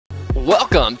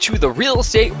Welcome to the Real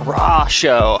Estate Raw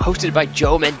Show, hosted by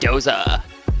Joe Mendoza.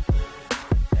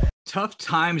 Tough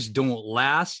times don't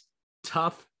last,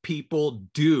 tough people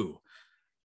do.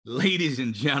 Ladies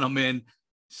and gentlemen,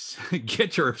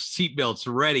 get your seatbelts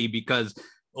ready because,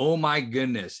 oh my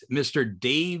goodness, Mr.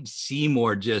 Dave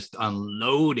Seymour just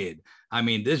unloaded. I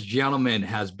mean, this gentleman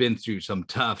has been through some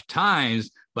tough times,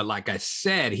 but like I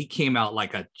said, he came out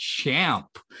like a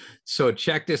champ. So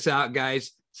check this out,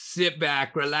 guys. Sit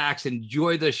back, relax,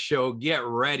 enjoy the show. Get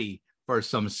ready for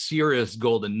some serious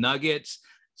golden nuggets.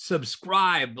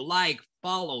 Subscribe, like,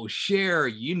 follow, share.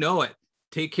 You know it.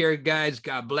 Take care, guys.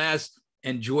 God bless.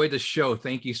 Enjoy the show.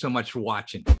 Thank you so much for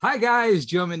watching. Hi, guys.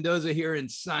 Joe Mendoza here in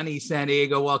sunny San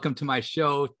Diego. Welcome to my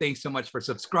show. Thanks so much for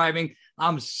subscribing.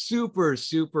 I'm super,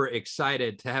 super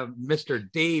excited to have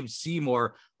Mr. Dave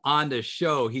Seymour on the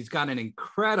show. He's got an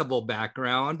incredible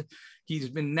background. He's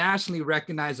been nationally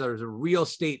recognized as a real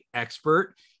estate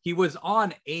expert. He was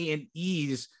on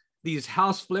A&E's, these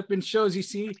house flipping shows you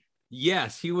see.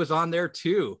 Yes, he was on there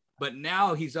too. But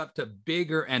now he's up to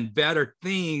bigger and better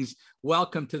things.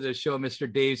 Welcome to the show,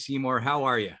 Mr. Dave Seymour. How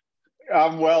are you?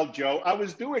 I'm well, Joe. I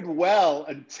was doing well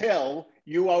until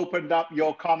you opened up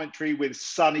your commentary with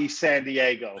sunny San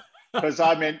Diego, because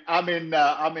I'm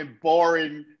in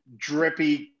boring,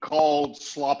 drippy, cold,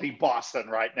 sloppy Boston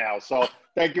right now. So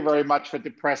thank you very much for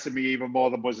depressing me even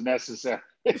more than was necessary.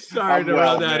 Sorry to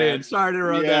rub that in. Sorry to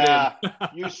rub that in.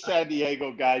 You San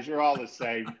Diego guys, you're all the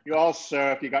same. You all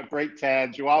surf. You got great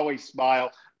tans. You always smile.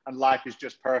 And life is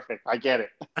just perfect. I get it.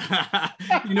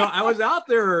 You know, I was out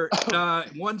there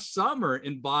one summer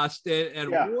in Boston,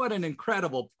 and what an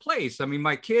incredible place. I mean,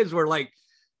 my kids were like,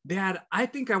 Dad, I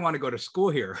think I want to go to school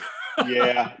here.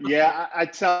 Yeah. I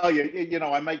tell you, you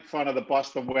know, I make fun of the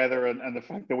Boston weather and the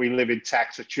fact that we live in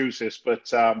Massachusetts,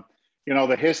 but you know,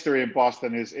 the history in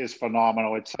Boston is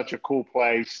phenomenal. It's such a cool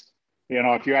place. You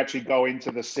know, if you actually go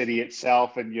into the city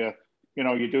itself and you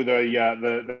do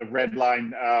the Red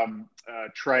Line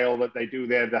trail that they do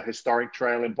there, the historic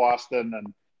trail in Boston,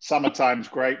 and summertime's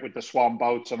great with the swan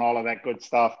boats and all of that good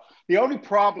stuff. The only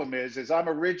problem is I'm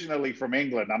originally from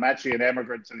England. I'm actually an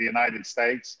immigrant to the United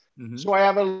States. Mm-hmm. So I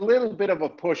have a little bit of a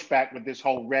pushback with this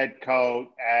whole red coat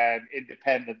and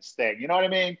independence thing. You know what I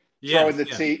mean? Yes, Throwing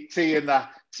the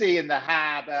tea in the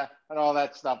harbor and all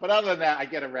that stuff. But other than that, I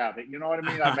get around it. You know what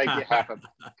I mean? I make it happen.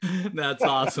 That's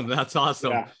awesome. That's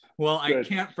awesome. Yeah, well, good. I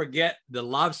can't forget the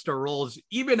lobster rolls,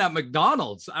 even at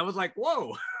McDonald's. I was like,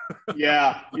 whoa.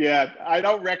 Yeah. I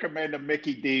don't recommend a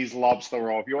Mickey D's lobster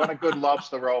roll. If you want a good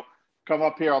lobster roll, come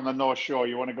up here on the North Shore.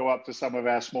 You want to go up to some of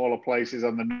our smaller places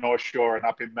on the North Shore and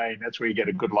up in Maine. That's where you get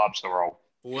a good lobster roll.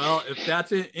 Well, if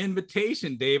that's an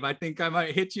invitation, Dave, I think I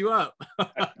might hit you up.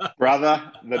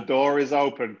 Brother, the door is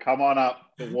open. Come on up.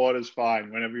 The water's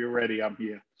fine. Whenever you're ready, I'm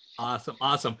here.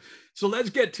 Awesome. So let's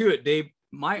get to it, Dave.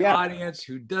 My audience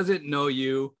who doesn't know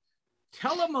you,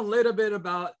 tell them a little bit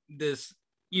about this,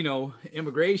 you know,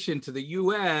 immigration to the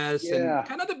U.S. and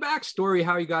kind of the backstory,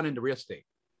 how you got into real estate.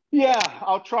 Yeah,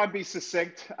 I'll try and be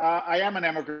succinct. I am an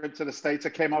immigrant to the States. I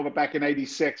came over back in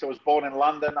 '86. I was born in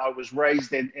London. I was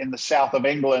raised in the south of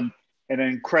England in an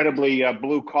incredibly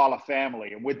blue-collar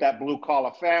family. And with that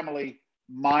blue-collar family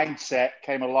mindset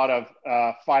came a lot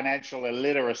of financial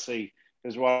illiteracy,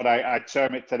 is what I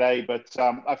term it today. But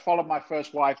I followed my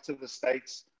first wife to the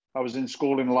States. I was in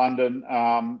school in London.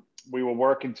 We were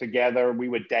working together. We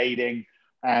were dating,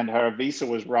 and her visa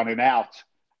was running out.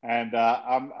 And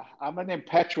I'm an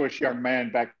impetuous young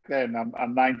man back then.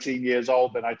 I'm 19 years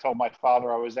old, and I told my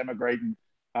father I was emigrating,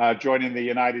 joining the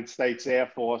United States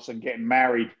Air Force and getting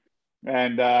married.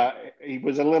 And he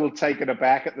was a little taken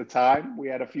aback at the time. We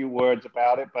had a few words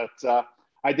about it, but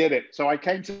I did it. So I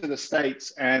came to the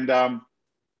States, and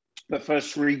the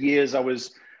first 3 years I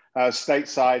was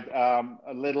stateside,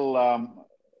 a little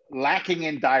lacking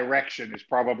in direction is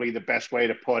probably the best way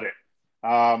to put it.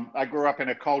 I grew up in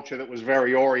a culture that was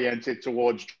very oriented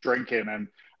towards drinking, and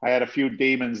I had a few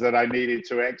demons that I needed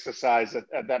to exercise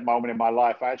at that moment in my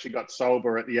life. I actually got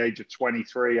sober at the age of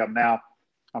 23. I'm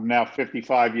now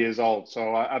 55 years old.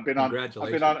 So I've been on.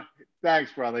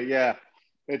 Thanks, brother. Yeah,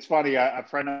 it's funny. A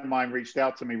friend of mine reached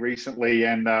out to me recently,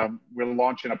 and we're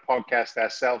launching a podcast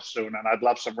ourselves soon, and I'd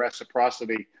love some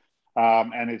reciprocity.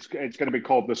 And it's going to be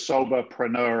called The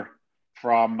Soberpreneur,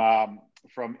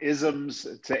 from isms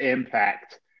to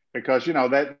impact, because you know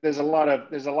that there's a lot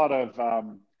of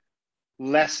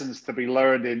lessons to be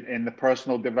learned in the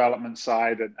personal development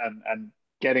side and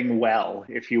getting well,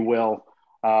 if you will.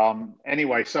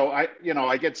 Anyway, so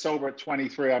I get sober at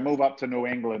 23. I move up to New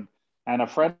England, and a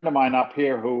friend of mine up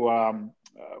here who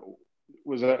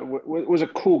was a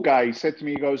cool guy. He said to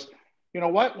me, he goes,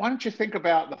 why don't you think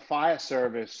about the fire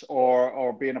service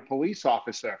or being a police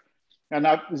officer? And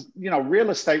real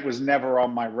estate was never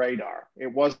on my radar.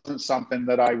 It wasn't something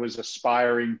that I was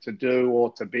aspiring to do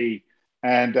or to be.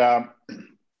 And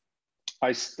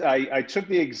I took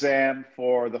the exam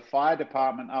for the fire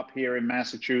department up here in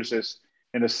Massachusetts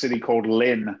in a city called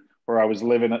Lynn, where I was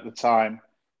living at the time.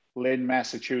 Lynn,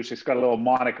 Massachusetts, got a little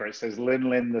moniker. It says, Lynn,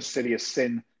 Lynn, the city of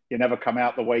sin. You never come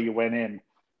out the way you went in.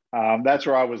 That's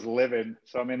where I was living.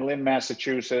 So I'm in Lynn,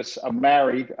 Massachusetts. I'm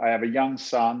married. I have a young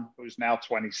son who's now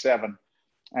 27.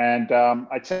 And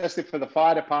I tested for the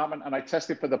fire department and I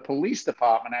tested for the police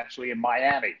department actually in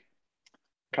Miami.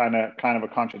 Kind of a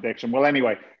contradiction. Well,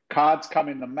 anyway, cards come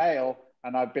in the mail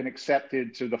and I've been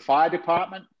accepted to the fire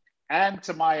department and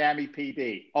to Miami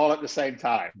PD all at the same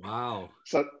time. Wow.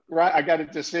 So, right, I got a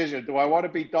decision. Do I want to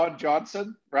be Don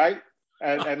Johnson, right?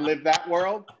 And live that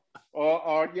world?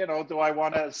 Or do I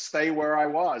want to stay where I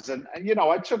was? And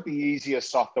I took the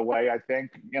easiest off the way, I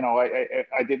think.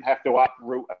 I didn't have to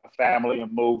uproot a family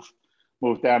and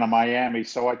move down to Miami.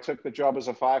 So I took the job as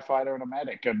a firefighter and a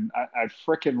medic, and I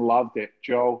freaking loved it,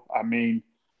 Joe. I mean,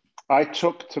 I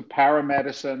took to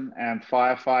paramedicine and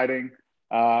firefighting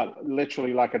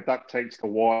literally like a duck takes to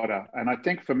water. And I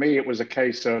think for me, it was a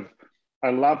case of I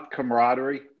loved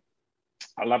camaraderie.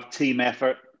 I love team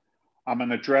effort. I'm an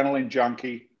adrenaline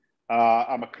junkie.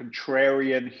 I'm a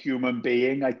contrarian human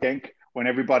being, I think. When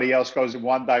everybody else goes in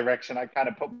one direction, I kind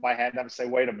of put my hand up and say,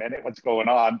 wait a minute, what's going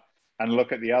on? And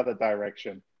look at the other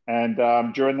direction. And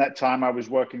during that time, I was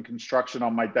working construction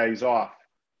on my days off.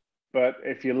 But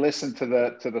if you listen to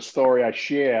the story I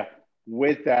share,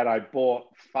 with that, I bought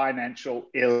financial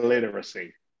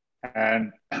illiteracy.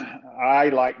 And I,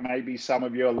 like maybe some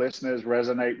of your listeners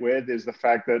resonate with, is the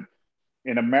fact that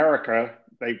in America,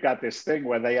 they've got this thing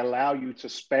where they allow you to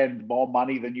spend more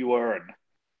money than you earn.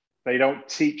 They don't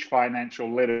teach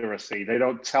financial literacy. They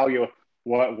don't tell you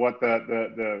what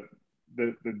the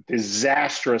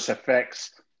disastrous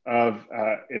effects of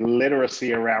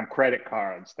illiteracy around credit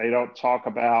cards. They don't talk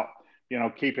about,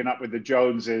 keeping up with the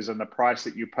Joneses and the price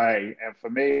that you pay. And for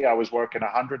me, I was working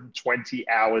 120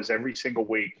 hours every single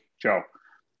week, Joe.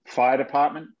 Fire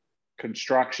department,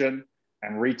 construction,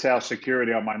 and retail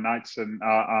security on my nights and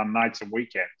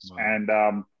weekends. Wow.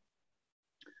 And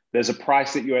there's a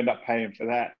price that you end up paying for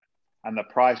that. And the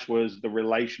price was the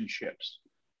relationships.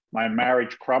 My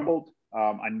marriage crumbled.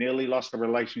 I nearly lost a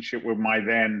relationship with my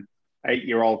then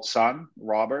 8-year-old son,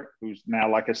 Robert, who's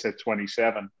now, like I said,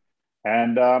 27.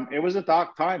 And it was a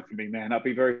dark time for me, man. I'll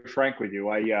be very frank with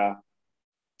you. It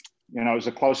was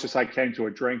the closest I came to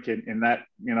a drink in that,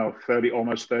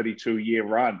 almost 32-year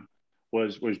run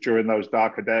was during those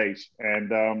darker days.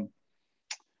 And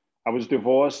I was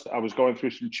divorced. I was going through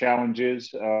some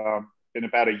challenges, in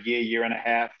about a year and a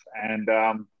half. And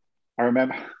I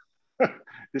remember,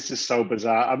 this is so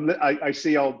bizarre. I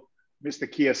see old Mr.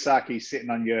 Kiyosaki sitting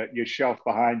on your shelf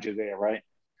behind you there, right?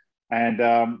 And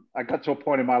I got to a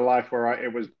point in my life where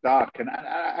it was dark. And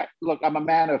look, I'm a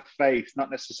man of faith, not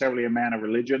necessarily a man of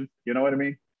religion. You know what I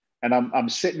mean? And I'm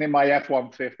sitting in my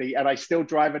F-150, and I still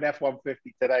drive an F-150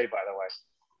 today, by the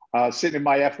way. Sitting in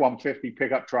my F-150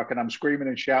 pickup truck, and I'm screaming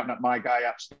and shouting at my guy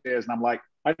upstairs. And I'm like,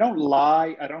 I don't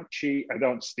lie, I don't cheat, I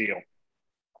don't steal.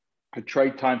 I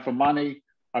trade time for money.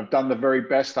 I've done the very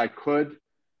best I could.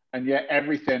 And yet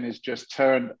everything is just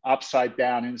turned upside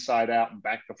down, inside out, and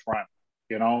back to front.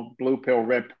 Blue pill,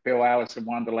 red pill, Alice in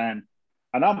Wonderland.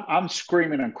 And I'm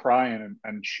screaming and crying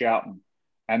and shouting.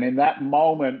 And in that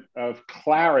moment of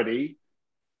clarity,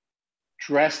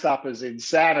 dressed up as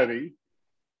insanity,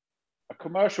 a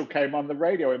commercial came on the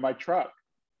radio in my truck.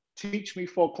 Teach Me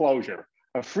Foreclosure,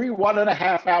 a free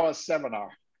 1.5-hour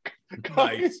seminar.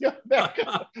 Nice. Dude,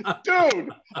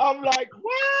 I'm like,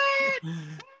 what?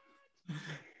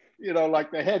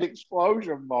 Like the head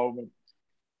explosion moment.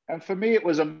 And for me, it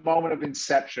was a moment of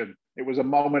inception. It was a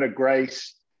moment of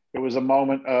grace. It was a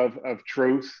moment of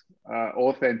truth,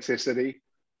 authenticity.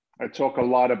 I talk a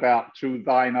lot about to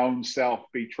thine own self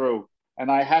be true.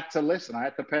 And I had to listen. I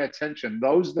had to pay attention.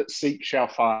 Those that seek shall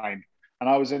find. And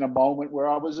I was in a moment where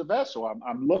I was a vessel.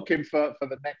 I'm looking for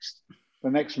the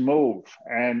next move.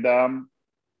 And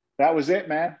that was it,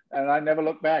 man. And I never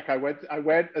looked back. I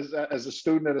went as a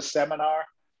student at a seminar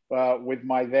with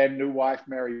my then new wife,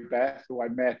 Mary Beth, who I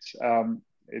met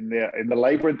in the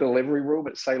labor and delivery room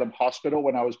at Salem Hospital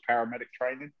when I was paramedic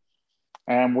training.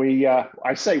 And we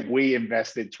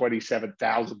invested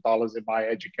 $27,000 in my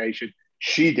education.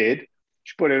 She did.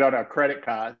 She put it on her credit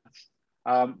cards.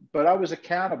 But I was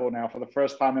accountable now for the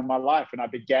first time in my life. And I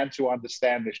began to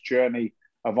understand this journey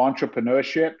of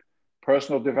entrepreneurship,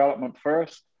 personal development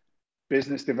first,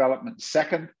 business development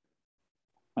second,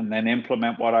 and then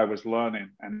implement what I was learning.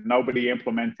 And nobody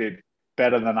implemented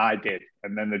better than I did.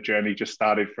 And then the journey just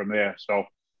started from there. So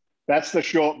that's the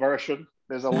short version.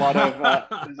 There's a lot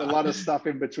of stuff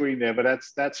in between there, but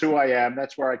that's who I am.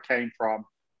 That's where I came from.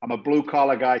 I'm a blue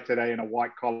collar guy today in a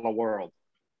white collar world,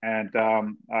 and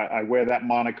I wear that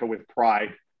moniker with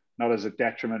pride, not as a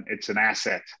detriment. It's an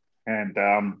asset, and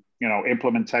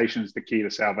implementation is the key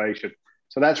to salvation.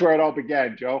 So that's where it all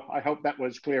began, Joe. I hope that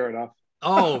was clear enough.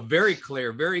 Oh, very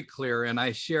clear, very clear. And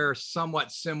I share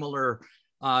somewhat similar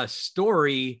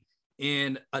story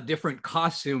in a different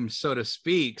costume, so to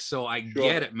speak. So I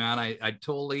get it, man. I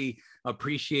totally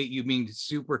appreciate you being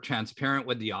super transparent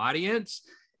with the audience.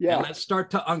 Yeah. And let's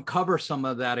start to uncover some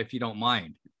of that, if you don't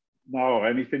mind. No,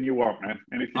 anything you want, man.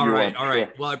 Anything all you right, want. All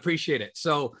right. Well, I appreciate it.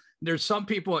 So there's some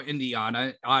people in the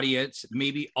audience,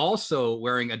 maybe also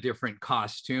wearing a different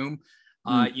costume.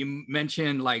 You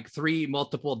mentioned like 3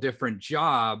 multiple different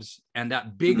jobs and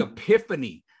that big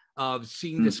epiphany of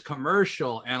seeing this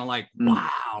commercial and like,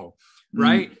 wow,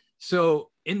 right? So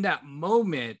in that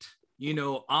moment,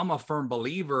 I'm a firm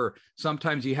believer.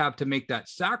 Sometimes you have to make that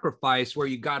sacrifice where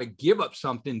you got to give up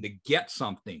something to get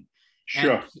something.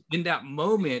 Sure. And in that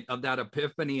moment of that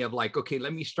epiphany of like, okay,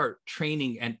 let me start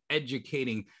training and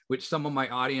educating, which some of my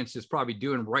audience is probably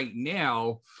doing right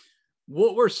now.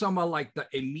 What were some of like the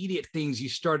immediate things you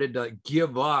started to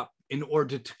give up in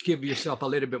order to give yourself a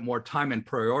little bit more time and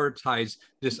prioritize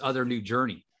this other new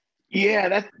journey?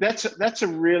 Yeah, that's a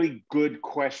really good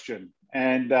question.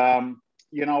 And, I'm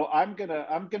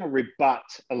gonna rebut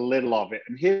a little of it.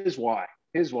 And here's why.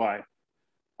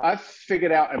 I've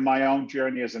figured out in my own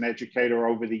journey as an educator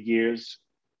over the years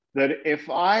that if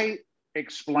I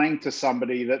explain to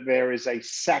somebody that there is a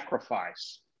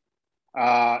sacrifice,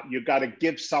 you got to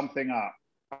give something up.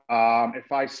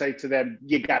 If I say to them,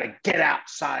 you got to get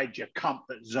outside your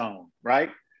comfort zone,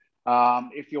 right?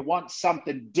 If you want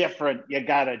something different, you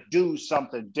got to do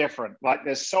something different. Like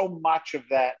there's so much of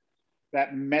that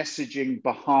messaging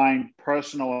behind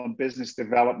personal and business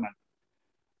development.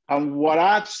 And what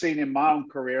I've seen in my own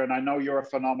career, and I know you're a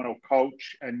phenomenal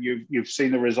coach and you've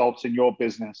seen the results in your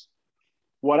business.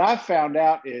 What I've found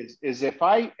out is if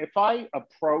I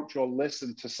approach or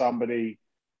listen to somebody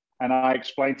and I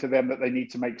explain to them that they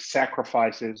need to make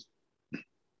sacrifices,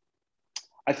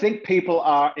 I think people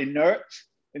are inert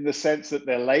in the sense that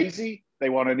they're lazy. They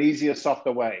want an easier,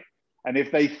 softer way. And if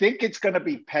they think it's going to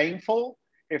be painful,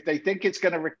 if they think it's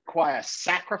going to require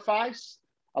sacrifice,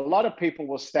 a lot of people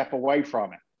will step away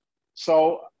from it.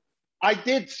 So I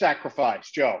did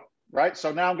sacrifice, Joe, right?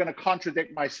 So now I'm going to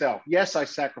contradict myself. Yes, I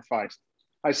sacrificed.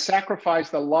 I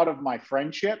sacrificed a lot of my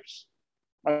friendships.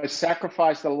 I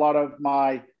sacrificed a lot of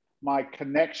my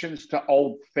connections to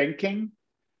old thinking.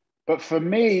 But for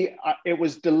me, it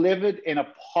was delivered in a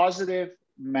positive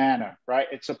manner, right?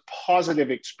 It's a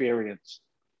positive experience.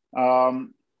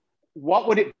 What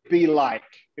would it be like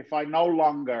if I no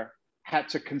longer had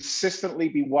to consistently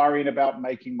be worrying about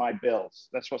making my bills?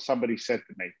 That's what somebody said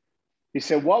to me. He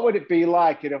said, what would it be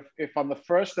like if on the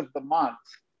first of the month,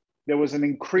 there was an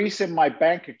increase in my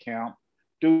bank account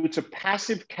due to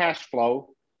passive cash flow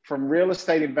from real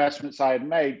estate investments I had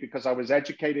made because I was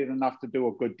educated enough to do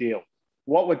a good deal?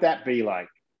 What would that be like?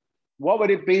 What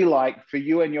would it be like for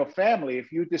you and your family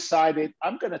if you decided,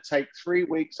 I'm going to take 3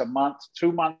 weeks, a month,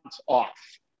 2 months off?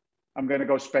 I'm going to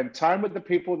go spend time with the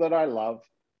people that I love.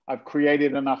 I've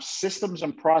created enough systems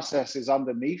and processes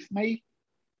underneath me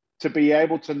to be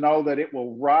able to know that it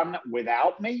will run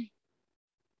without me.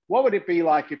 What would it be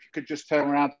like if you could just turn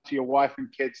around to your wife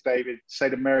and kids, David, say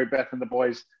to Mary Beth and the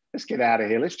boys, let's get out of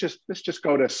here. Let's just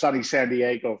go to sunny San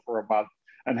Diego for a month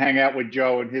and hang out with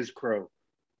Joe and his crew.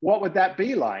 What would that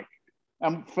be like?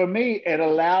 For me, it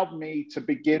allowed me to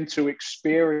begin to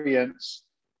experience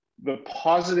the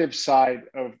positive side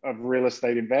of real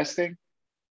estate investing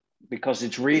because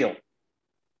it's real.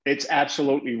 It's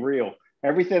absolutely real.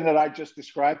 Everything that I just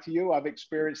described to you, I've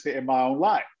experienced it in my own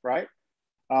life, right?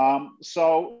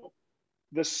 So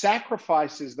the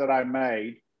sacrifices that I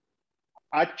made,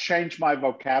 I changed my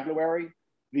vocabulary,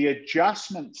 the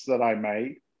adjustments that I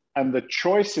made, and the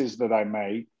choices that I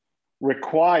made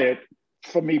required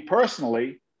for me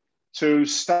personally to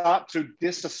start to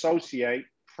disassociate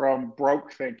from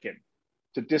broke thinking,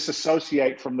 to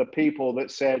disassociate from the people that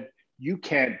said, you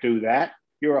can't do that.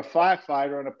 You're a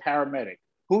firefighter and a paramedic.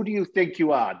 Who do you think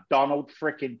you are, Donald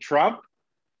frickin' Trump?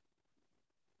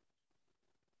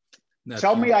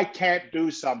 Tell me I can't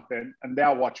do something and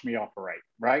they'll watch me operate,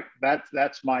 right?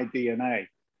 That's my DNA.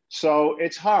 So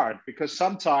it's hard because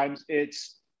sometimes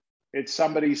it's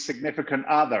somebody's significant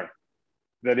other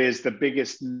that is the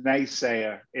biggest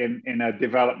naysayer in a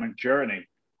development journey.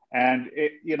 And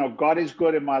God is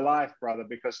good in my life, brother,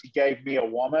 because he gave me a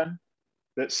woman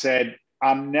that said,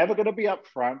 I'm never going to be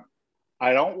upfront.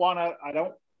 I don't want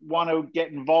to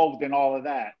get involved in all of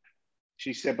that.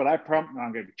 She said, but I'm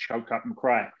going to choke up and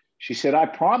cry. She said, I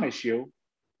promise you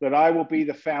that I will be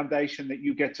the foundation that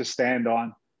you get to stand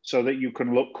on so that you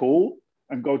can look cool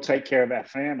and go take care of our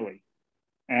family.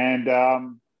 And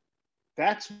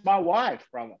that's my wife,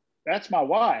 brother. That's my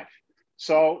wife.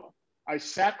 So I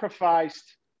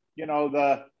sacrificed,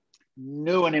 the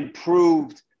new and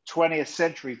improved 20th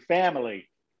century family.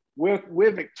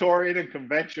 We're Victorian and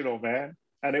conventional, man,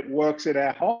 and it works in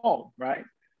our home, right?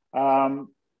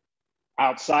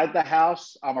 Outside the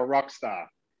house, I'm a rock star.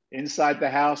 Inside the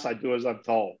house, I do as I'm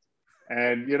told.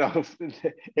 And,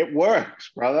 it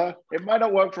works, brother. It might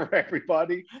not work for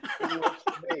everybody. It works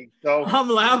for me. So I'm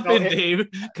laughing, Dave,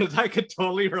 because I could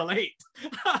totally relate.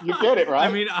 You get it, right?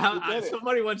 I mean,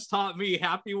 somebody once taught me,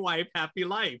 happy wife, happy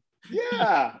life.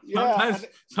 Yeah.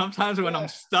 Sometimes when I'm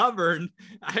stubborn,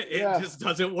 it just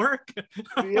doesn't work.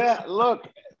 Yeah, look,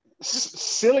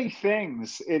 silly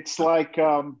things. It's like,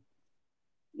 and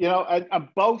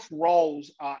both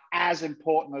roles are as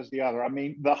important as the other. I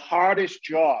mean, the hardest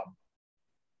job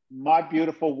my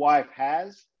beautiful wife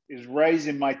has is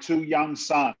raising my two young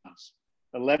sons,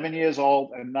 11 years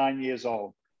old and 9 years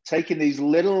old, taking these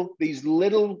little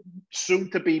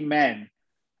soon-to-be men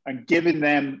and giving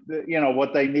them,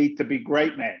 what they need to be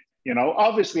great men.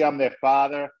 Obviously I'm their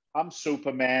father. I'm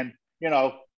Superman.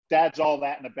 Dad's all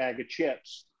that in a bag of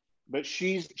chips. But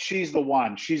she's the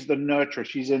one. She's the nurturer.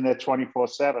 She's in there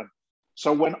 24/7.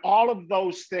 So when all of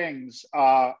those things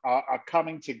are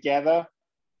coming together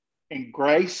in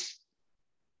grace,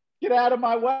 get out of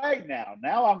my way now.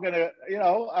 Now I'm going to,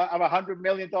 I'm a $100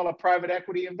 million private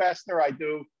equity investor. I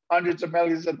do hundreds of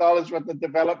millions of dollars worth of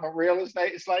development real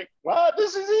estate. It's like, wow,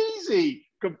 this is easy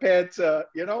compared to,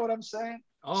 you know what I'm saying?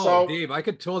 Oh, so, Dave, I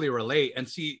could totally relate. And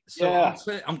see,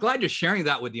 I'm glad you're sharing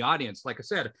that with the audience. Like I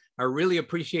said, I really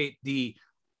appreciate the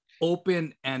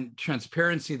open and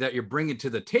transparency that you're bringing to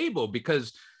the table,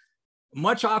 because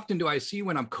much often do I see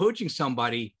when I'm coaching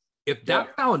somebody, if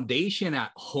that foundation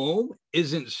at home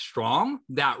isn't strong,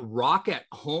 that rock at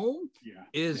home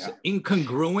is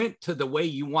incongruent to the way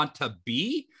you want to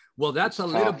be, well, that's a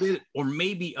little bit, or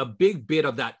maybe a big bit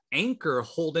of that anchor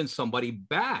holding somebody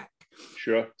back.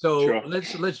 Sure. So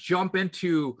let's jump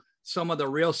into some of the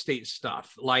real estate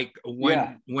stuff. Like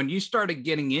when you started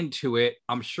getting into it,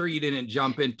 I'm sure you didn't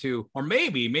jump into, or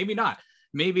maybe not,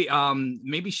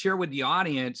 maybe share with the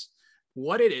audience,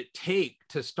 what did it take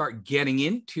to start getting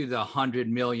into the 100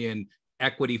 million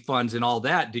equity funds and all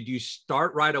that? Did you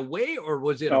start right away, or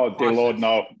was it? Oh, dear Lord,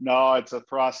 no, it's a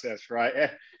process, right?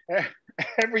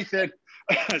 Everything,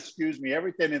 excuse me,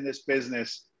 everything in this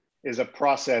business is a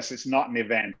process. It's not an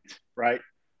event, right?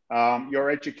 Your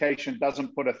education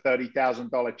doesn't put a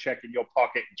 $30,000 check in your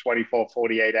pocket in 24,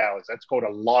 48 hours. That's called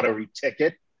a lottery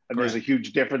ticket. And there's a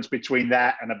huge difference between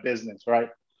that and a business, right?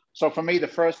 So for me, the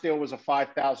first deal was a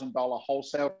 $5,000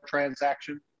 wholesale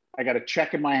transaction. I got a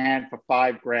check in my hand for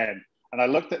 $5,000. And I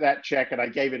looked at that check and I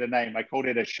gave it a name. I called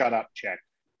it a shut up check.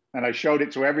 And I showed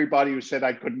it to everybody who said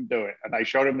I couldn't do it. And I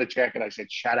showed them the check and I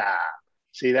said, shut up.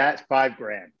 See, that's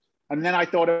 $5,000. And then I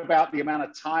thought about the amount of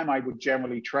time I would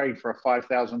generally trade for a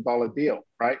 $5,000 deal,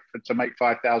 right? To make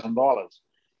 $5,000.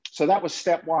 So that was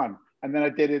step one. And then I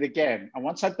did it again. And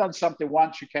once I've done something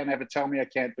once, you can't ever tell me I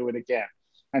can't do it again.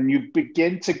 And you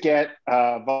begin to get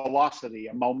velocity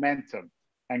and momentum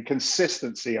and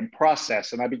consistency and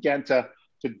process. And I began to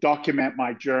document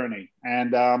my journey.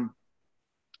 And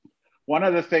one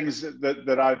of the things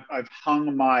that I've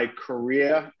hung my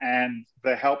career and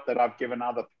the help that I've given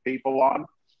other people on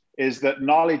is that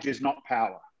knowledge is not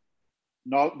power.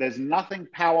 No, there's nothing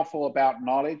powerful about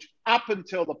knowledge up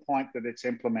until the point that it's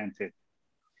implemented.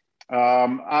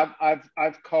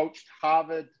 I've coached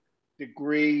Harvard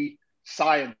degree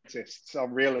scientists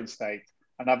on real estate,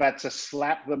 and I've had to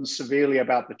slap them severely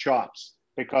about the chops,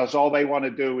 because all they want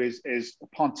to do is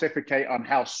pontificate on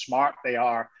how smart they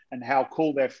are and how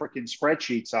cool their freaking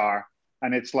spreadsheets are.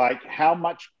 And it's like, how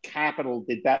much capital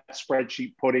did that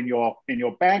spreadsheet put in your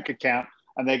bank account?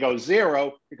 And they go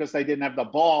zero because they didn't have the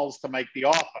balls to make the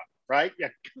offer, right? You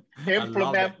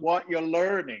implement what you're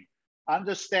learning.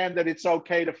 Understand that it's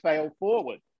okay to fail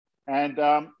forward. And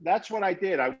that's what I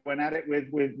did. I went at it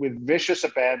with vicious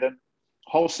abandon,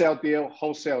 wholesale deal,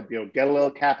 get a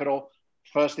little capital,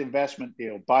 first investment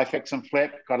deal, buy, fix, and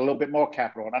flip, got a little bit more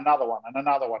capital, and another one.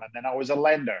 And then I was a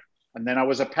lender. And then I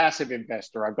was a passive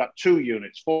investor. I've got 2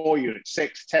 units, 4 units,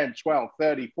 6, 10, 12,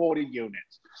 30, 40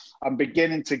 units. I'm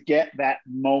beginning to get that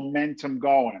momentum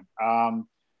going.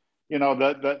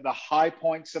 The high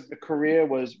points of the career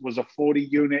was a 40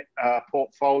 unit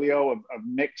portfolio of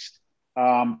mixed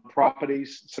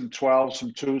properties, some 12s,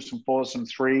 some 2s, some 4s, some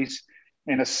 3s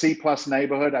in a C plus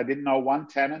neighborhood. I didn't know one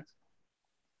tenant.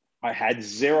 I had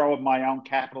zero of my own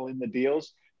capital in the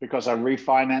deals because I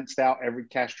refinanced out every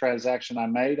cash transaction I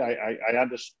made. I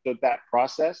understood that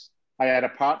process. I had a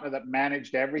partner that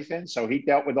managed everything. So he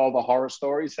dealt with all the horror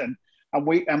stories, and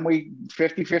we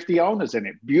 50-50 owners in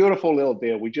it. Beautiful little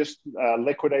deal. We just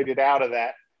liquidated out of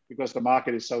that because the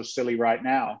market is so silly right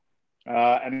now.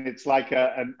 And it's like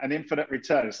an infinite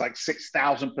return. It's like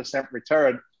 6,000%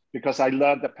 return because I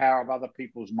learned the power of other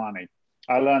people's money.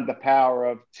 I learned the power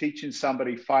of teaching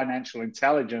somebody financial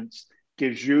intelligence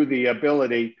gives you the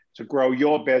ability to grow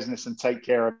your business and take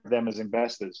care of them as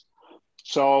investors.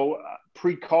 So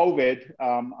pre-COVID,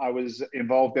 I was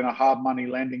involved in a hard money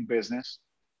lending business.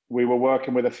 We were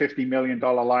working with a $50 million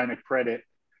line of credit,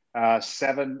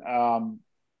 7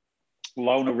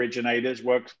 loan originators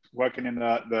working in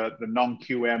the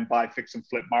non-QM buy, fix, and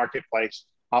flip marketplace,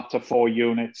 up to 4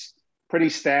 units. Pretty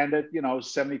standard,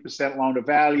 70% loan to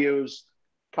values,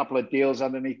 couple of deals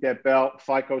underneath their belt,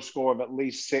 FICO score of at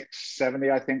least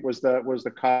 670, I think was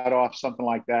the cutoff, something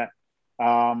like that.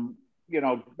 A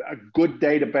good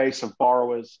database of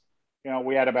borrowers.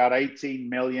 We had about 18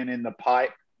 million in the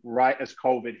pipe right as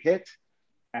COVID hit,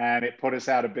 and it put us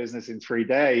out of business in 3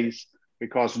 days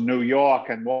because New York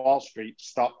and Wall Street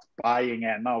stopped buying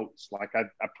our notes. Like I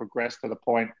progressed to the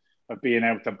point of being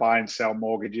able to buy and sell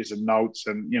mortgages and notes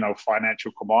and,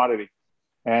 financial commodity.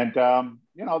 And,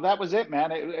 that was it,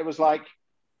 man. It was like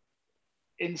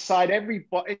inside every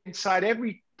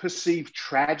perceived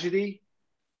tragedy,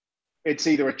 it's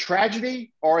either a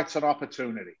tragedy or it's an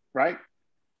opportunity, right?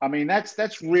 I mean,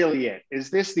 that's really it. Is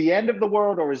this the end of the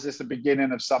world or is this the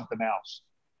beginning of something else?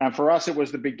 And for us, it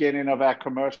was the beginning of our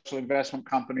commercial investment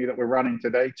company that we're running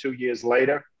today, 2 years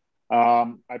later.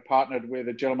 I partnered with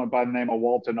a gentleman by the name of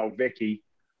Walter Novicki.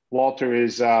 Walter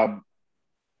is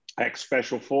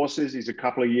ex-Special Forces. He's a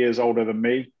couple of years older than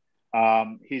me.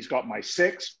 He's got my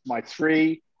 6, my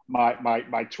 3,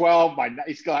 my 12,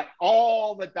 he's got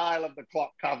all the dial of the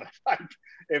clock covered.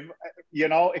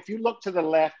 If you look to the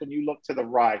left and you look to the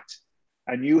right,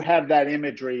 and you have that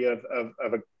imagery of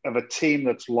a team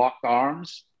that's locked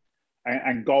arms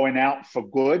and going out for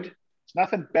good, it's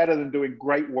nothing better than doing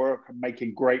great work and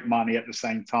making great money at the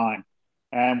same time.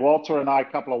 And Walter and I, a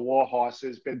couple of war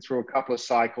horses, been through a couple of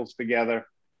cycles together.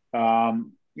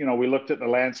 We looked at the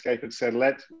landscape and said,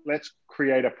 let's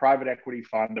create a private equity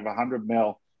fund of 100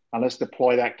 mil, and let's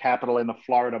deploy that capital in the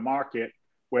Florida market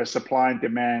where supply and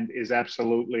demand is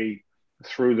absolutely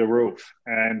through the roof.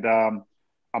 And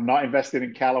I'm not invested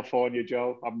in California,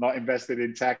 Joe. I'm not invested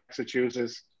in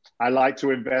Massachusetts. I like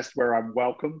to invest where I'm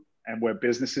welcome and where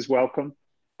business is welcome.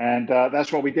 And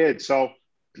that's what we did. So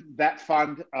that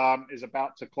fund is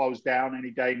about to close down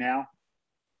any day now.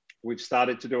 We've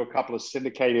started to do a couple of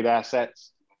syndicated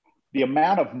assets. The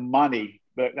amount of money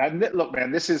look,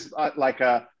 man, this is like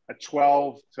a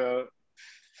 12 to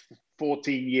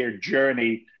 14-year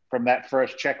journey from that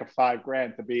first check of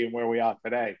 $5,000 to being where we are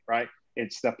today, right?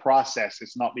 It's the process.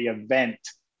 It's not the event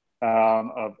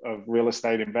of real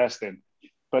estate investing.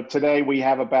 But today we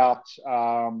have about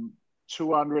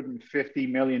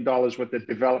 $250 million worth of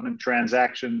development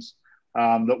transactions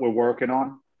that we're working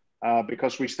on.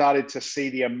 Because we started to see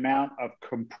the amount of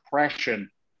compression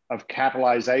of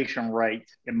capitalization rate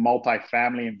in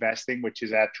multifamily investing, which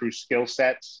is our true skill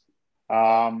sets.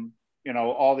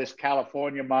 All this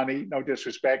California money, no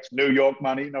disrespect, New York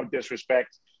money, no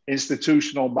disrespect,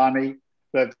 institutional money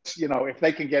that, if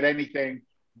they can get anything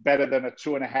better than a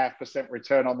 2.5%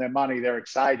 return on their money, they're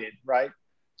excited, right?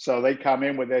 So they come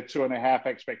in with their 2.5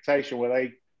 expectation where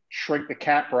they shrink the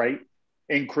cap rate,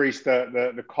 increase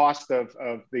the cost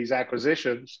of these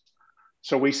acquisitions.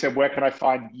 So we said, where can I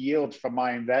find yield for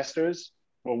my investors?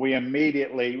 Well, we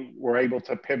immediately were able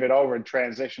to pivot over and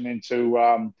transition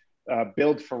into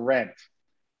build for rent.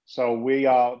 So we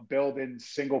are building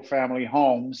single family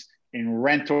homes in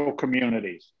rental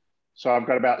communities. So I've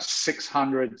got about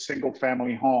 600 single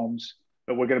family homes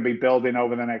that we're going to be building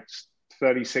over the next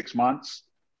 36 months.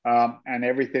 And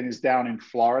everything is down in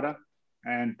Florida.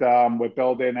 And we're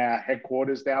building our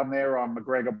headquarters down there on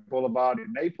McGregor Boulevard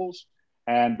in Naples.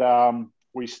 And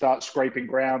we start scraping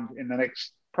ground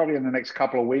probably in the next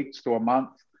couple of weeks to a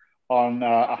month on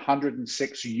a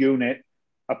 106 unit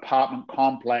apartment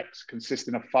complex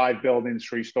consisting of 5 buildings,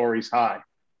 3 stories high.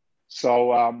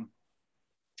 So I'm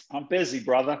busy,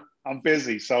 brother. I'm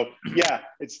busy. So yeah,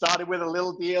 it started with a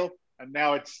little deal, and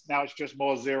now it's just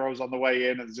more zeros on the way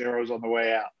in and zeros on the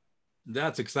way out.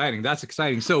 That's exciting. That's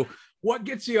exciting. So What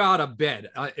gets you out of bed?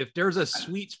 If there's a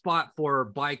sweet spot for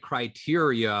buy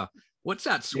criteria, what's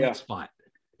that sweet spot?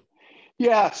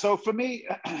 Yeah. So for me,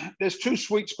 there's two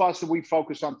sweet spots that we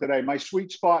focus on today. My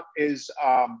sweet spot is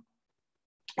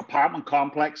apartment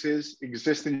complexes,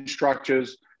 existing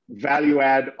structures, value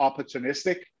add,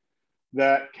 opportunistic,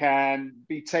 that can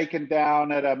be taken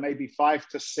down at a maybe 5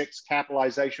 to 6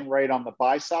 capitalization rate on the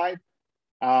buy side.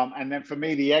 And then for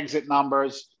me, the exit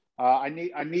numbers, I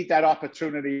need that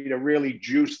opportunity to really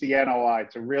juice the NOI,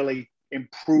 to really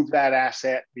improve that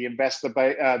asset, the investor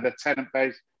base, the tenant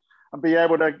base, and be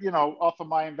able to, offer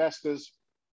my investors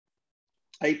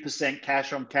 8%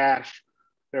 cash on cash,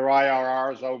 their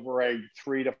IRRs over a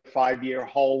 3 to 5 year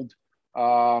hold.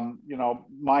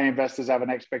 My investors have an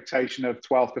expectation of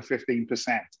 12 to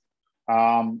 15%.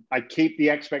 I keep the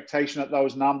expectation at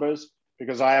those numbers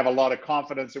because I have a lot of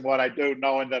confidence in what I do,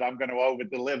 knowing that I'm going to over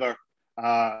deliver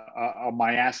on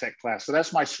my asset class. So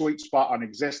that's my sweet spot on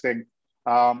existing.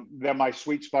 Then my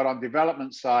sweet spot on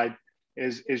development side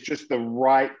is just the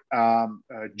right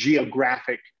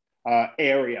geographic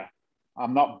area.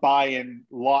 I'm not buying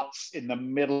lots in the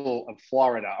middle of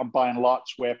Florida. I'm buying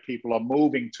lots where people are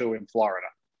moving to in Florida.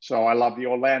 So I love the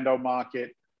Orlando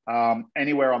market.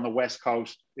 Anywhere on the West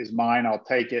Coast is mine. I'll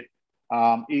take it.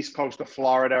 East Coast of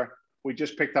Florida. We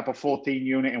just picked up a 14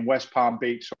 unit in West Palm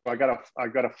Beach. So I got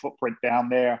a footprint down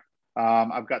there.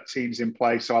 I've got teams in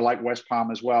place. So I like West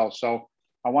Palm as well. So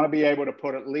I want to be able to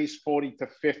put at least 40 to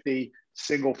 50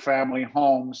 single family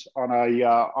homes on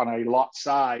a lot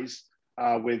size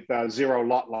with 0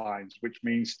 lot lines, which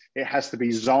means it has to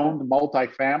be zoned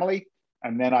multifamily.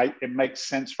 And then it makes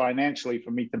sense financially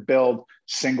for me to build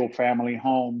single family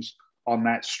homes on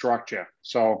that structure.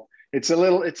 So it's a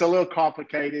little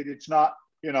complicated. It's not,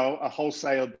 a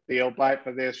wholesale deal, buy it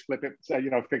for this, flip it,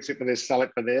 fix it for this, sell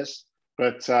it for this.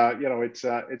 But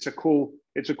it's a cool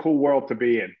world to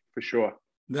be in for sure.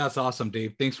 That's awesome,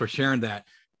 Dave. Thanks for sharing that.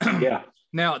 Yeah.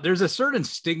 Now, there's a certain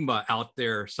stigma out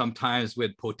there sometimes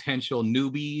with potential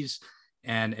newbies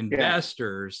and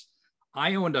investors. Yeah.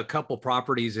 I owned a couple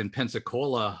properties in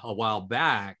Pensacola a while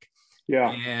back. Yeah.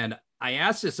 And I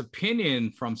asked this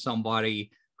opinion from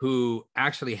somebody who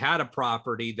actually had a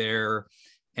property there.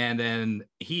 And then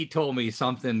he told me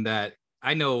something that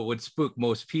I know would spook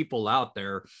most people out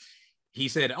there. He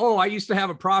said, "Oh, I used to have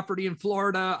a property in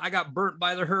Florida. I got burnt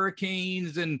by the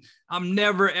hurricanes and I'm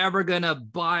never, ever going to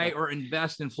buy or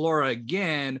invest in Florida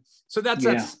again." So that's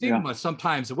that stigma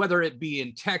sometimes, whether it be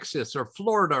in Texas or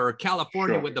Florida or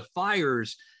California with the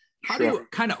fires. How do you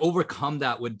kind of overcome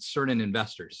that with certain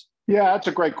investors? Yeah, that's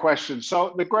a great question.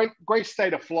 So the great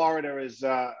state of Florida is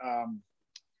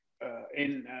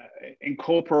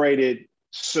incorporated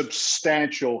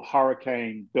substantial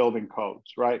hurricane building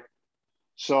codes, right?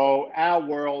 So our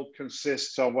world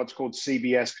consists of what's called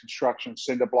CBS construction,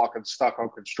 cinder block and stucco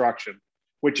construction,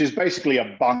 which is basically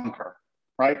a bunker,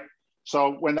 right?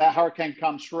 So when that hurricane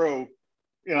comes through,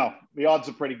 the odds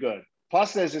are pretty good.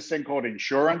 Plus there's this thing called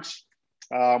insurance,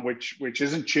 which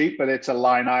isn't cheap, but it's a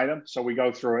line item. So we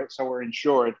go through it. So we're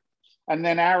insured. And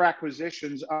then our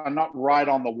acquisitions are not right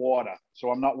on the water. So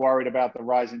I'm not worried about the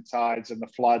rising tides and the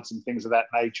floods and things of that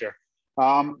nature.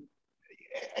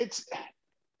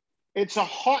 It's a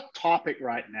hot topic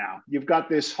right now. You've got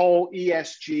this whole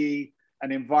ESG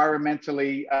and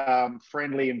environmentally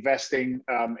friendly investing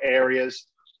areas.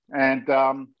 And,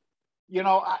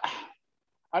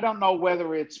 I don't know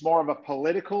whether it's more of a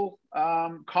political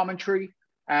commentary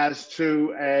as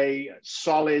to a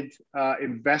solid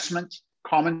investment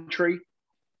commentary.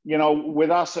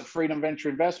 With us at Freedom Venture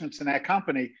Investments in our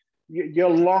company, your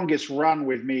longest run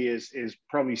with me is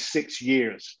probably 6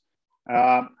 years.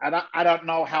 And I don't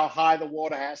know how high the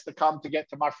water has to come to get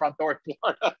to my front door in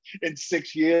Florida in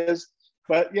 6 years,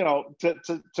 but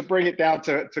to bring it down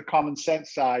to common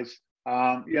sense size,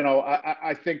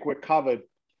 I think we're covered.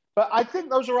 But I think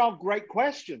those are all great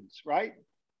questions, right?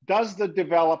 Does the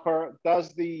developer,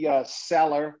 does the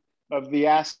seller of the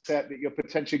asset that you're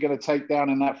potentially going to take down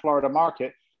in that Florida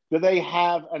market, do they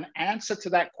have an answer to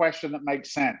that question that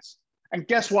makes sense? And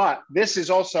guess what? This is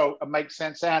also a make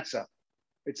sense answer.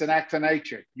 It's an act of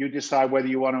nature. You decide whether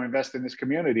you want to invest in this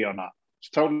community or not. It's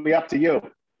totally up to you.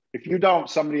 If you don't,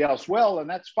 somebody else will, and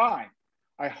that's fine.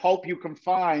 I hope you can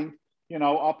find,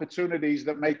 opportunities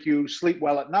that make you sleep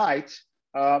well at night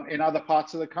in other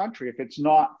parts of the country. If it's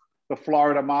not the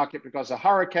Florida market because of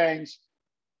hurricanes,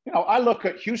 I look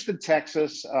at Houston,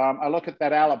 Texas. I look at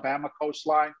that Alabama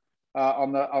coastline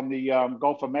on the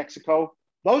Gulf of Mexico.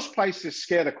 Those places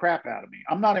scare the crap out of me.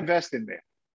 I'm not investing there.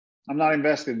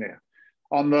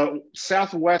 On the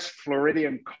Southwest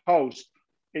Floridian coast,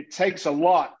 it takes a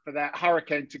lot for that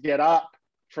hurricane to get up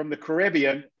from the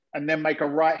Caribbean and then make a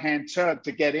right-hand turn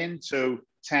to get into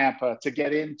Tampa,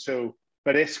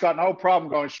 but it's got no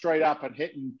problem going straight up and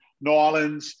hitting New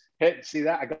Orleans. See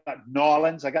that? I got New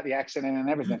Orleans. I got the accent in and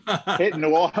everything. Hitting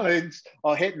New Orleans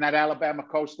or hitting that Alabama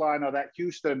coastline or that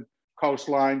Houston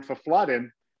coastline for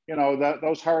flooding. You know,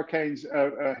 those hurricanes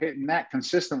are hitting that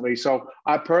consistently. So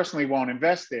I personally won't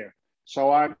invest there. So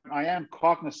I am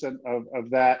cognizant of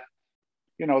that.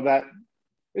 You know, that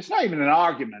it's not even an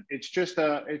argument. It's just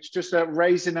a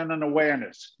raising and an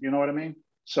awareness. You know what I mean?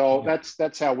 So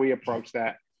that's how we approach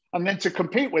that. And then to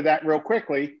compete with that real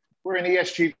quickly, we're an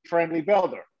ESG friendly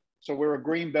builder. So we're a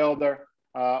green builder.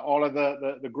 All of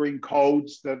the green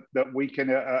codes that we can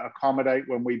accommodate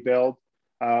when we build,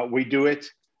 we do it.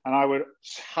 And I would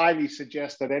highly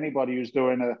suggest that anybody who's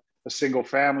doing a single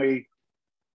family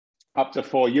up to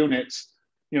 4 units,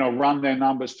 you know, run their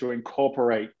numbers to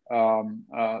incorporate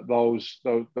those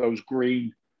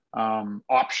green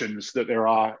options that there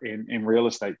are in real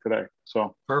estate today.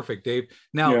 So perfect, Dave.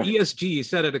 Now, ESG, you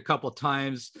said it a couple of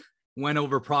times, went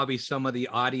over probably some of the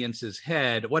audience's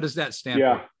head. What does that stand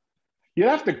for? You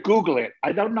have to Google it.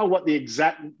 I don't know what the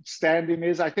exact standing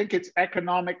is. I think it's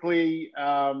economically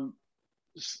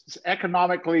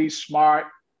smart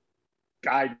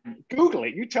guide. Google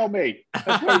it. You tell me.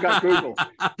 That's why we got Google.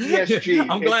 ESG.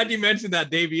 I'm glad you mentioned that,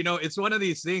 Dave. You know, it's one of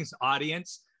these things,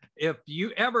 audience. If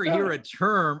you ever hear a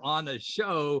term on the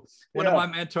show, one of my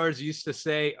mentors used to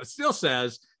say, still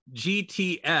says,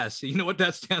 GTS. You know what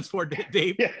that stands for,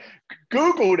 Dave? Yeah.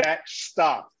 Google that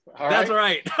stuff. That's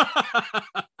right.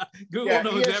 Google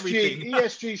knows ESG, everything.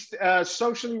 ESG,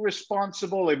 socially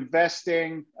responsible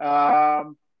investing. I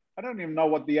don't even know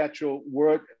what the actual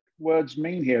words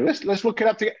mean here. Let's look it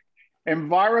up together.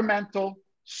 Environmental,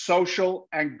 social,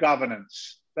 and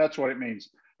governance. That's what it means.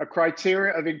 A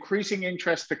criteria of increasing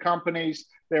interest to companies,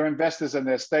 their investors, and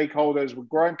their stakeholders with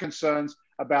growing concerns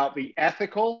about the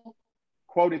ethical,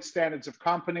 quoted standards of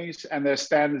companies and their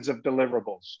standards of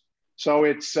deliverables. So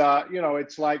it's,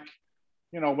 it's like,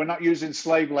 we're not using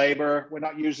slave labor. We're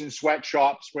not using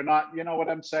sweatshops. We're not, you know what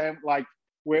I'm saying? Like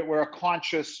we're a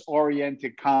conscious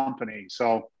oriented company.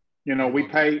 So, we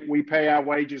pay our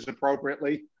wages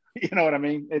appropriately. You know what I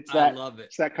mean? I love it.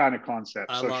 It's that kind of concept.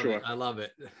 I love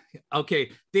it.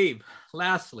 Okay, Dave,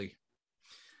 lastly,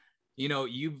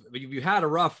 you've had a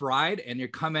rough ride and you're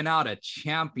coming out a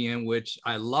champion, which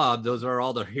I love. Those are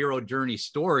all the hero journey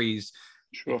stories.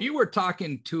 Sure. If you were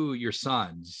talking to your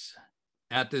sons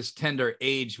at this tender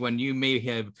age when you may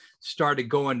have started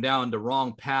going down the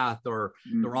wrong path or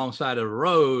the wrong side of the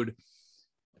road,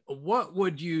 what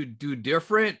would you do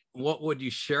different? What would you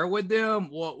share with them?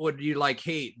 What would you like?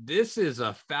 Hey, this is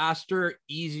a faster,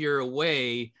 easier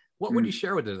way. What would you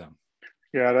share with them?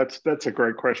 Yeah, that's a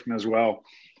great question as well.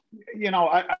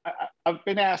 I've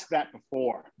been asked that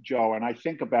before, Joe, and I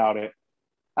think about it,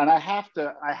 and I have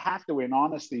to in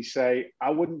honesty say I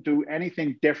wouldn't do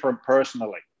anything different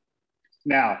personally.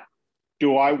 Now,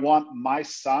 do I want my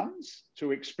sons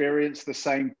to experience the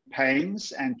same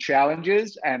pains and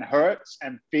challenges and hurts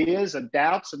and fears and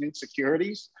doubts and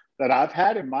insecurities that I've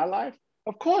had in my life?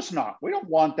 Of course not. We don't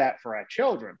want that for our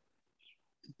children.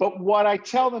 But what I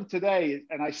tell them today,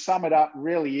 and I sum it up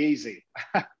really easy,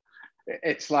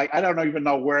 it's like, I don't even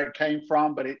know where it came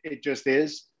from, but it just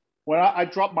is. When I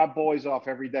drop my boys off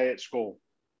every day at school,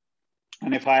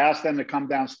 and if I ask them to come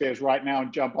downstairs right now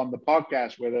and jump on the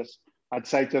podcast with us, I'd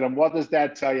say to them, what does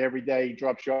Dad tell you every day he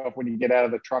drops you off when you get out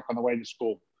of the truck on the way to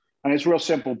school? And it's real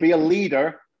simple. Be a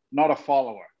leader, not a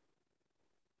follower.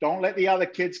 Don't let the other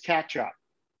kids catch up,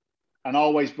 and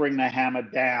always bring the hammer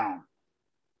down.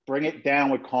 Bring it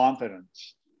down with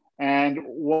confidence. And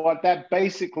what that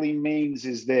basically means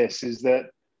is this, is that,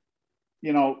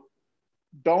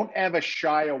 don't ever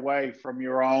shy away from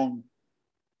your own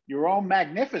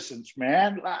magnificence,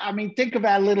 man. I mean, think of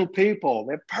our little people.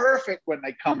 They're perfect when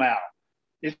they come out.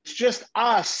 It's just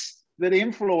us that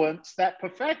influence that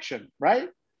perfection, right?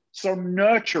 So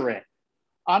nurture it.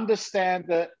 Understand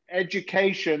that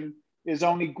education is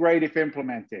only great if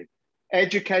implemented.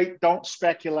 Educate, don't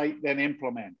speculate, then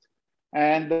implement.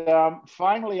 And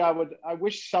finally, I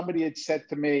wish somebody had said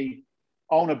to me,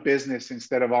 own a business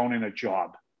instead of owning a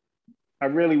job. I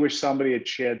really wish somebody had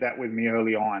shared that with me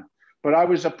early on. But I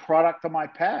was a product of my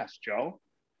past, Joe.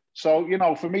 So,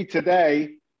 for me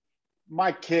today,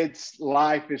 my kid's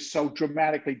life is so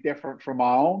dramatically different from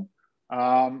my own.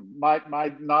 My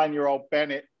 9-year-old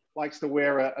Bennett likes to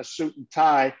wear a suit and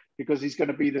tie because he's going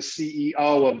to be the CEO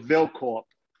of Vilcorp,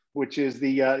 which is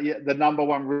the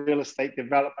 #1 real estate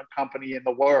development company in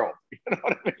the world. You know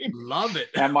what I mean? Love it.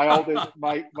 And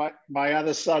my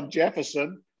other son,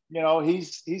 Jefferson, you know,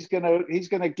 he's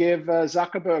gonna give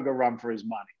Zuckerberg a run for his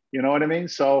money. You know what I mean?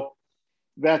 So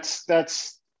that's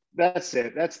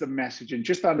it. That's the message. And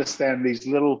just understand these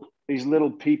little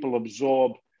people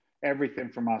absorb everything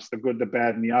from us, the good, the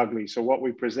bad, and the ugly. So what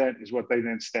we present is what they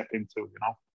then step into, you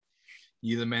know.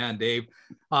 You the man, Dave.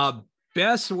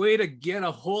 Best way to get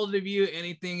a hold of you,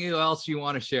 anything else you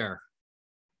want to share?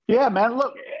 Yeah, man.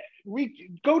 Look, we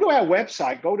go to our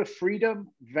website, go to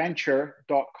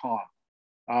freedomventure.com.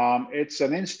 It's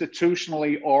an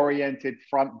institutionally oriented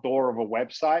front door of a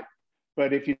website.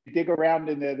 But if you dig around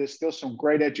in there, there's still some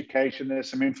great education. There's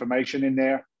some information in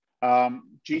there.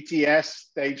 GTS,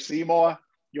 Dave Seymour,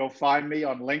 you'll find me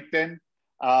on LinkedIn.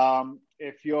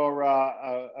 If you're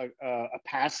a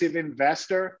passive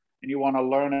investor and you want to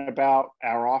learn about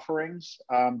our offerings,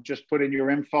 just put in your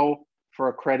info for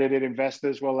accredited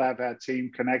investors. We'll have our team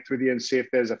connect with you and see if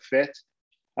there's a fit.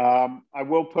 I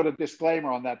will put a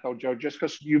disclaimer on that though, Joe. Just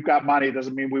because you've got money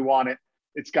doesn't mean we want it.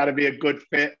 It's got to be a good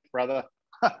fit, brother.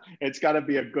 It's got to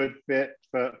be a good fit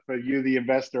for you, the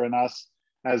investor, and us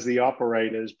as the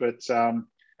operators. But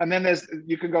and then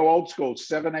you can go old school,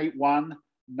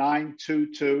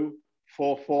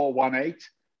 781-922-4418.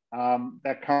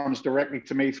 That comes directly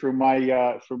to me through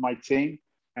my team,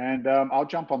 and I'll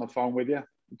jump on the phone with you.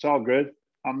 It's all good.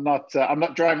 I'm not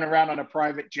driving around on a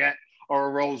private jet or a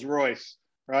Rolls Royce,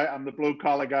 right? I'm the blue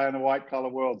collar guy in the white collar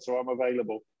world, so I'm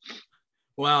available.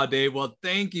 Wow, Dave. Well,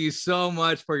 thank you so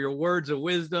much for your words of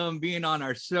wisdom, being on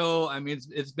our show. I mean,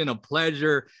 it's been a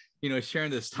pleasure,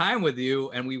 sharing this time with you,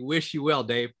 and we wish you well,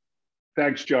 Dave.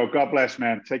 Thanks, Joe. God bless,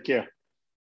 man. Take care.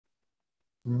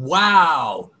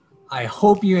 Wow. I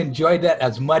hope you enjoyed that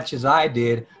as much as I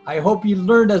did. I hope you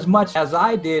learned as much as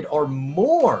I did or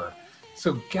more.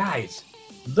 So guys,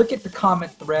 look at the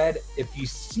comment thread. If you've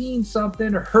seen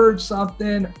something or heard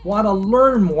something, want to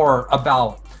learn more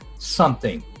about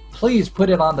something, please put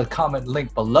it on the comment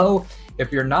link below.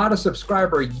 If you're not a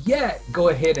subscriber yet, go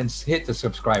ahead and hit the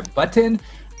subscribe button.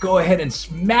 Go ahead and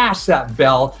smash that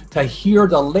bell to hear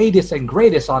the latest and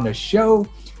greatest on the show.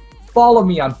 Follow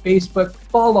me on Facebook,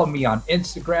 follow me on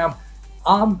Instagram.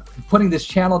 I'm putting this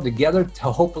channel together to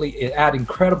hopefully add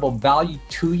incredible value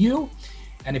to you.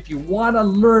 And if you want to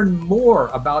learn more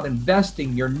about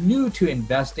investing, you're new to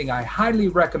investing, I highly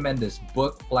recommend this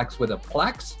book, Flex with a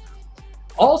Plex.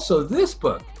 Also, this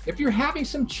book, if you're having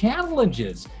some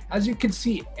challenges, as you can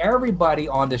see, everybody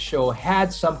on the show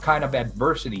had some kind of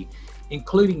adversity,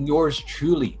 including yours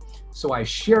truly. So I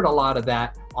shared a lot of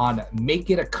that on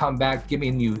Make It a Comeback,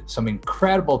 giving you some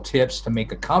incredible tips to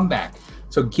make a comeback.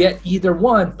 So get either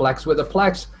one, Flex with a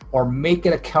Plex or Make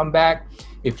It a Comeback.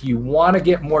 If you want to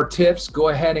get more tips, go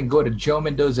ahead and go to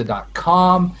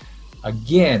joemendoza.com.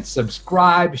 Again,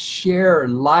 subscribe, share,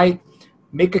 like,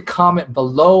 make a comment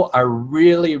below. I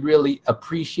really, really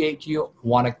appreciate you.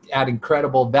 Want to add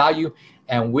incredible value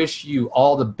and wish you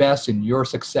all the best in your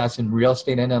success in real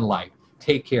estate and in life.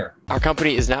 Take care. Our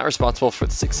company is not responsible for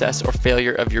the success or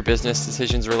failure of your business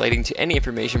decisions relating to any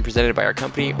information presented by our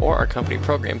company or our company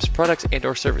programs, products,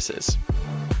 and/or services.